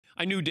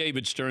I knew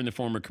David Stern, the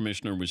former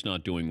commissioner, was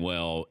not doing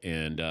well,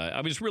 and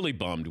I was really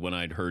bummed when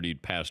I'd heard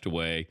he'd passed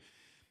away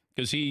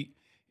because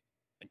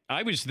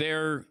I was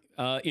there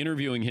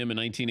interviewing him in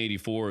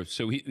 1984,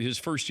 so his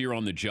first year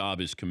on the job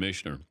as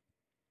commissioner,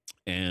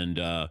 and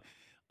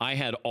I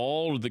had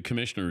all of the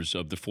commissioners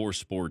of the 4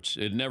 sports.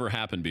 It had never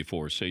happened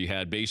before. So you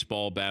had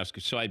baseball,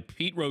 basketball. So I had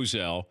Pete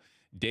Rozelle,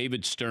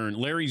 David Stern.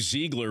 Larry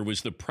Ziegler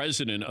was the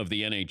president of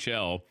the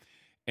NHL.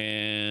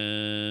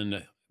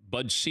 And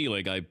Bud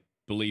Selig, I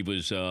believe,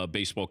 was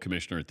baseball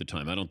commissioner at the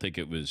time. I don't think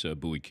it was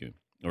Bowie Kuhn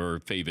or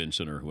Fay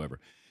Vincent or whoever.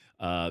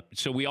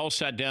 So we all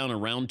sat down a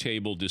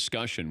roundtable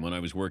discussion when I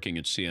was working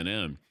at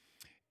CNN.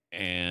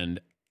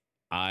 And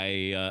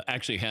I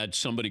actually had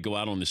somebody go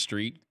out on the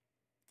street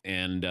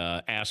and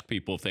ask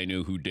people if they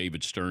knew who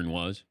David Stern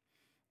was.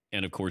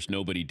 And, of course,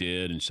 nobody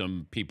did. And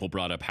some people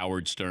brought up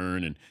Howard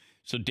Stern. And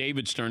so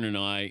David Stern and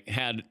I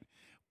had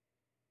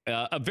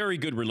a very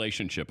good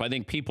relationship. I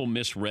think people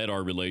misread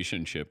our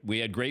relationship. We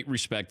had great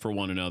respect for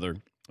one another,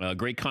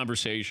 great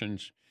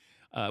conversations.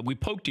 We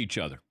poked each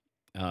other.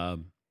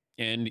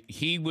 And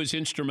he was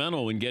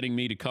instrumental in getting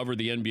me to cover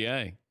the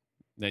NBA.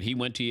 That he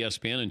went to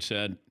ESPN and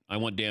said, I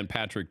want Dan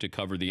Patrick to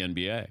cover the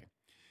NBA.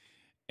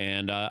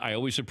 And I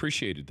always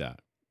appreciated that.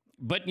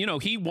 But, you know,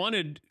 he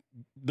wanted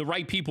the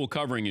right people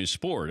covering his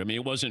sport. I mean,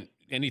 it wasn't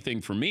anything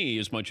for me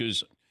as much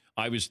as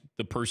I was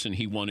the person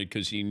he wanted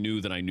because he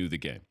knew that I knew the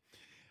game.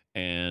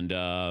 And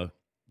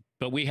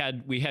but we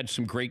had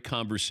some great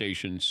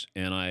conversations,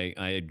 and I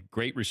had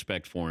great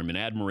respect for him and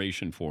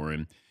admiration for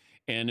him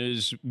and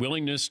his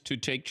willingness to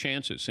take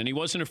chances. And he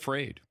wasn't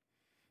afraid.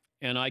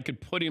 And I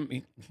could put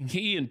him,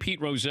 he and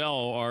Pete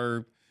Rozelle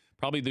are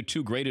probably the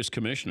 2 greatest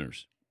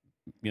commissioners,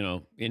 you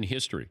know, in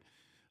history.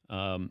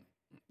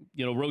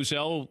 You know,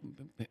 Rozelle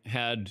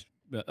had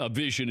a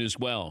vision as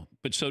well,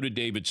 but so did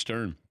David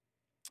Stern.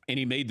 And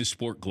he made the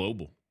sport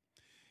global.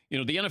 You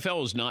know, the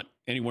NFL is not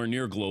anywhere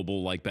near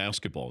global like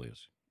basketball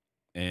is.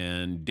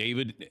 And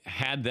David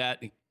had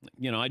that,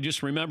 you know, I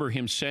just remember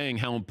him saying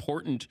how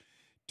important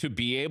to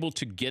be able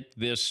to get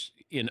this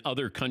in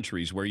other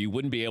countries where you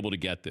wouldn't be able to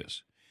get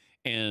this.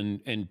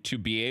 And to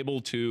be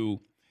able to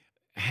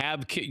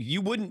have,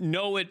 you wouldn't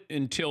know it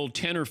until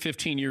 10 or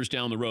 15 years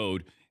down the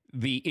road,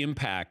 the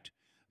impact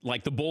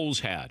like the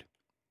Bulls had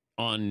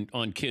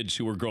on kids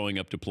who were growing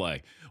up to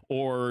play.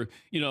 Or,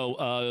 you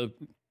know,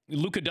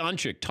 Luka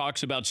Doncic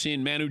talks about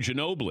seeing Manu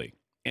Ginobili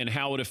and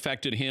how it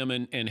affected him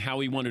and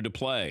how he wanted to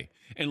play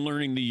and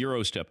learning the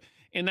Euro step.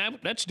 And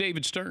that's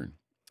David Stern.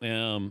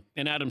 And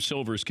Adam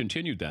Silver has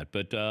continued that.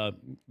 But,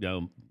 you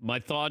know, my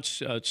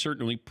thoughts,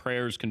 certainly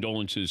prayers,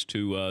 condolences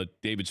to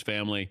David's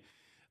family.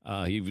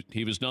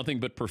 He was nothing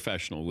but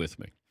professional with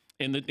me.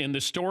 And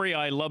the story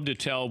I love to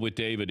tell with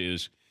David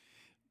is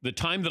the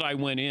time that I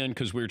went in,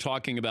 because we were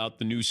talking about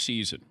the new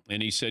season,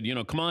 and he said, you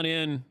know, come on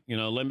in, you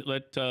know,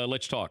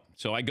 let's talk.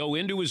 So I go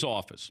into his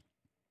office,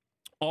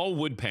 all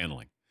wood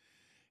paneling,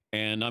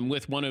 and I'm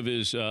with one of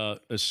his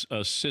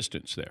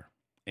assistants there,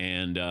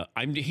 and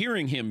I'm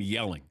hearing him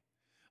yelling.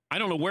 I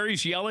don't know where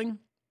he's yelling,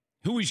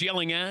 who he's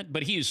yelling at,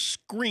 but he is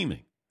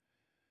screaming.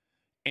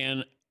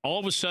 And all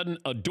of a sudden,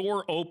 a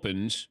door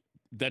opens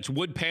that's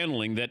wood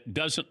paneling that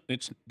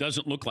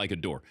doesn't look like a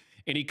door,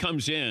 and he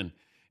comes in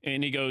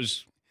and he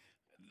goes,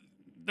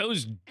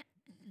 those,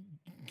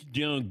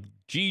 you know,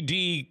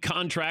 GD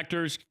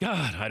contractors,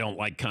 God, I don't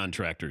like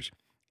contractors.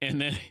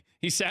 And then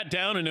he sat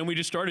down, and then we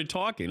just started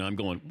talking. I'm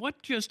going,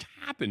 what just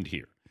happened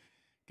here?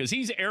 Because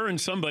he's airing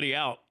somebody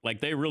out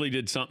like they really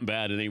did something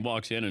bad, and he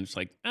walks in, and it's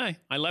like, I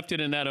left it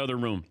in that other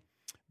room.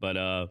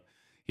 But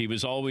he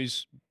was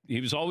always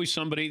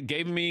somebody.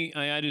 Gave me,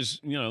 I had his,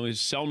 you know, his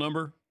cell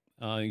number.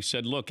 He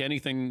said, look,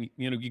 anything,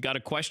 you know, you got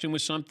a question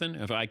with something,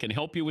 if I can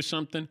help you with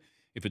something,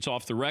 if it's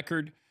off the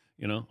record,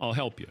 you know, I'll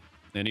help you.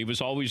 And he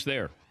was always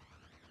there,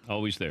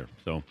 always there.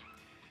 So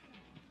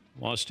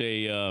lost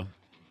a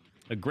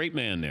great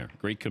man there,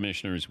 great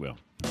commissioner as well.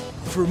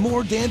 For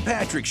more Dan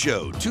Patrick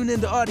Show, tune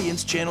into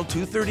Audience Channel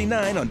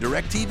 239 on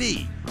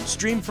DirecTV,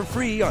 stream for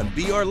free on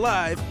BR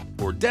Live,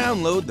 or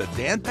download the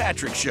Dan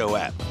Patrick Show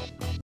app.